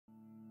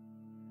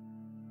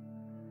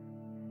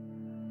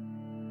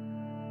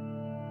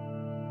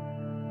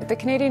The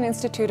Canadian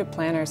Institute of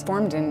Planners,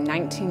 formed in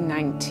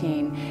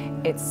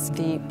 1919, it's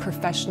the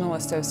professional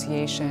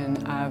association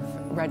of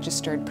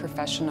registered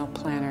professional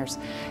planners.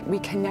 We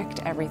connect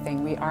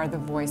everything. We are the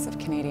voice of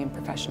Canadian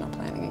professional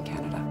planning in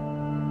Canada.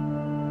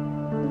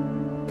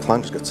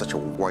 Planners got such a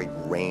wide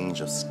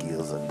range of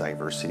skills and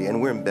diversity, and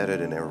we're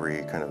embedded in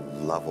every kind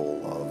of level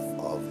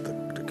of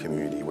the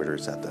community, whether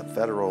it's at the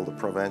federal, the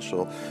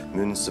provincial,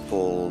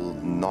 municipal,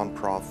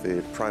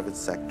 non-profit, private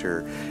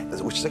sector,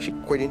 which is actually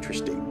quite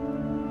interesting.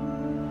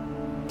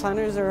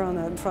 Planners are on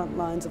the front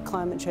lines of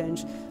climate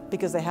change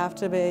because they have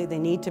to be, they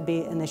need to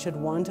be, and they should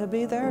want to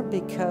be there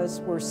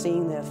because we're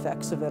seeing the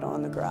effects of it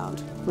on the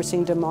ground. We're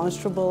seeing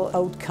demonstrable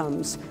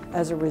outcomes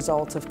as a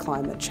result of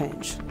climate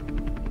change.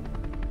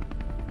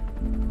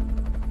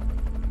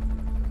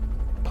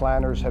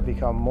 Planners have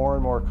become more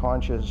and more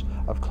conscious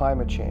of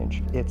climate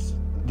change. It's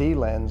the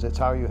lens, it's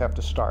how you have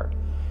to start.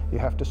 You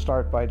have to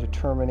start by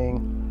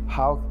determining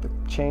how the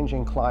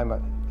changing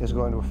climate is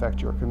going to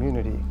affect your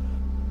community.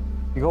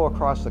 You go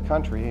across the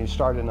country, you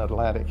start in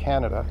Atlantic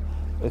Canada,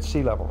 it's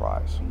sea level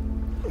rise.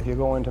 If you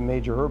go into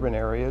major urban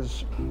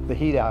areas, the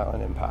heat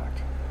island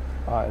impact.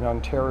 In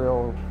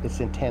Ontario,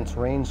 it's intense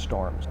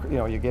rainstorms. You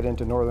know, you get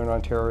into northern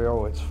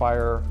Ontario, it's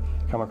fire.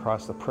 Come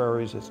across the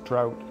prairies, it's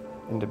drought.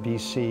 Into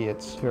BC,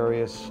 it's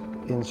various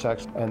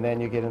insects. And then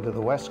you get into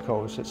the west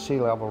coast, it's sea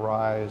level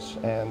rise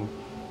and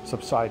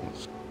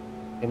subsidence.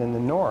 And in the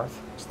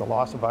north, it's the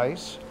loss of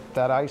ice.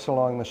 That ice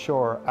along the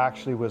shore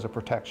actually was a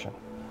protection.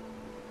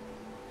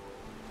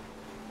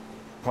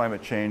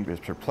 Climate change is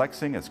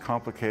perplexing, it's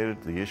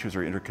complicated, the issues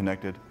are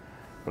interconnected,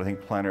 but I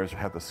think planners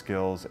have the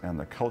skills and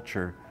the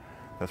culture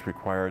that's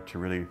required to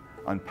really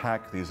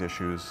unpack these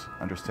issues,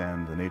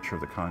 understand the nature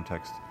of the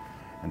context,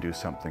 and do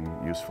something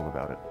useful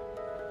about it.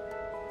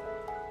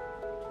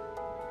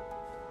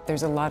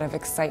 There's a lot of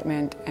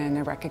excitement and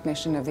a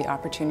recognition of the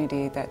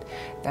opportunity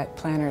that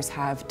planners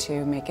have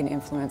to make an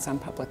influence on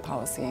public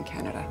policy in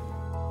Canada.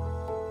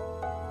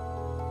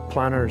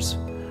 Planners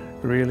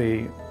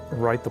really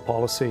write the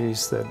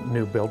policies that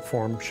new build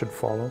forms should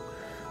follow.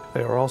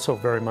 They are also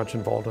very much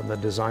involved in the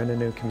design of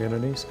new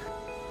communities.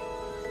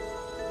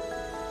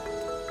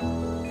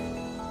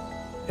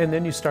 And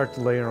then you start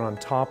to layer on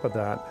top of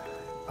that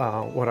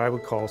what I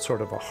would call sort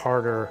of a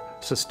harder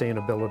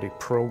sustainability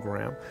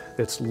program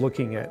that's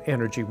looking at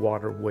energy,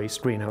 water,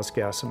 waste, greenhouse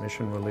gas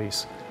emission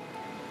release.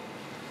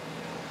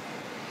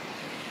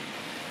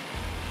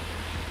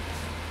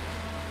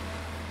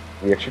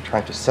 We're actually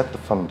trying to set the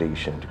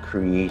foundation to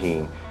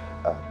creating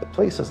the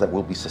places that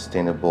will be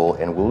sustainable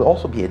and will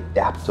also be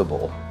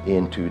adaptable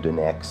into the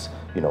next,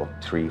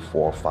 3,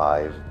 4,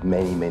 5,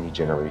 many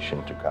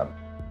generations to come.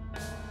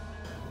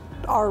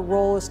 Our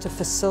role is to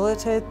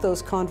facilitate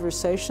those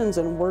conversations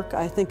and work,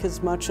 I think,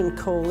 as much in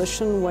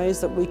coalition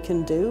ways that we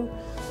can do,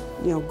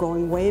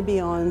 going way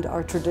beyond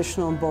our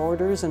traditional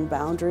borders and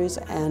boundaries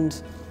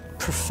and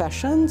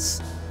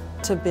professions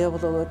to be able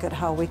to look at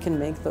how we can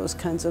make those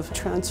kinds of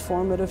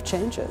transformative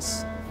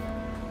changes.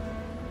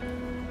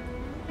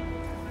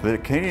 The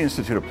Canadian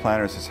Institute of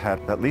Planners has had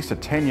at least a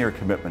 10-year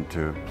commitment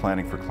to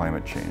planning for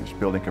climate change,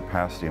 building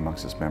capacity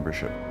amongst its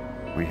membership.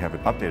 We have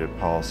an updated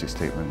policy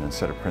statement and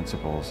set of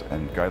principles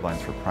and guidelines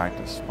for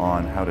practice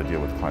on how to deal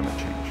with climate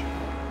change.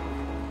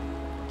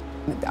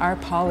 Our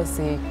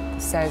policy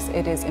says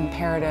it is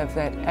imperative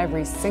that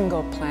every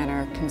single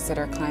planner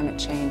consider climate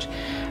change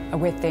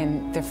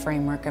within the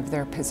framework of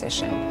their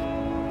position.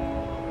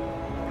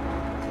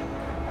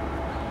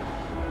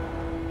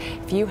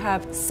 If you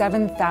have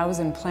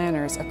 7,000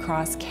 planners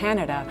across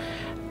Canada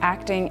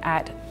acting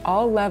at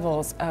all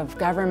levels of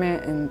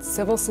government and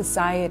civil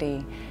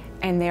society,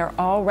 and they're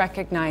all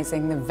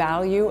recognizing the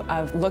value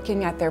of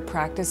looking at their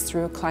practice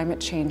through a climate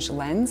change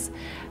lens,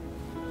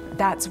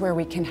 that's where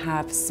we can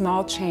have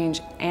small change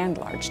and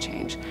large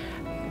change,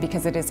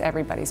 because it is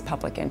everybody's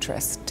public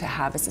interest to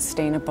have a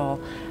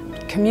sustainable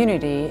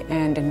community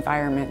and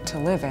environment to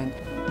live in.